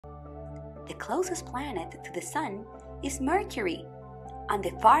The closest planet to the Sun is Mercury, and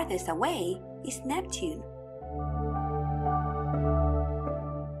the farthest away is Neptune.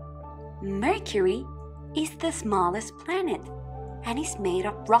 Mercury is the smallest planet and is made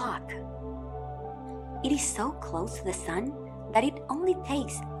of rock. It is so close to the Sun that it only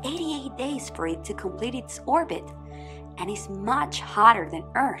takes 88 days for it to complete its orbit and is much hotter than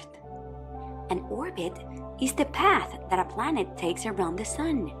Earth. An orbit is the path that a planet takes around the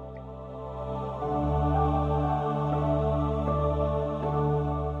Sun.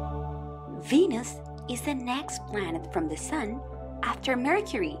 Venus is the next planet from the Sun after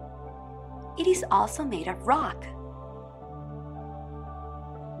Mercury. It is also made of rock.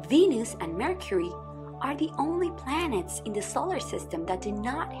 Venus and Mercury are the only planets in the solar system that do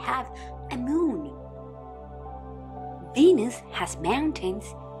not have a moon. Venus has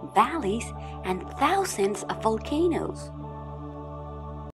mountains, valleys, and thousands of volcanoes.